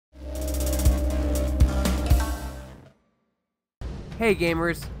Hey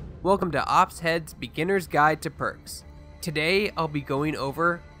gamers, welcome to OpsHead's Beginner's Guide to Perks. Today I'll be going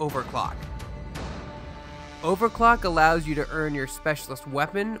over Overclock. Overclock allows you to earn your specialist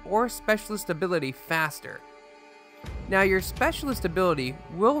weapon or specialist ability faster. Now your specialist ability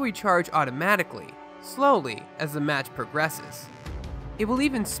will recharge automatically, slowly as the match progresses. It will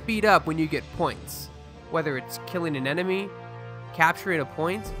even speed up when you get points, whether it's killing an enemy, capturing a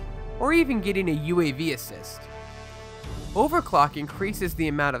point, or even getting a UAV assist. Overclock increases the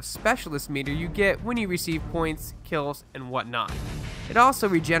amount of specialist meter you get when you receive points, kills, and whatnot. It also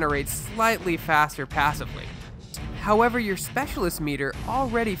regenerates slightly faster passively. However, your specialist meter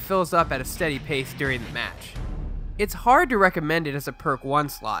already fills up at a steady pace during the match. It's hard to recommend it as a perk 1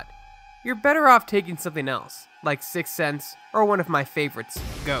 slot. You're better off taking something else, like 6th Sense or one of my favorites,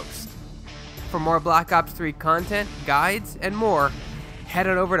 Ghost. For more Black Ops 3 content, guides, and more, head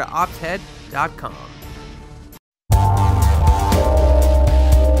on over to OpsHead.com.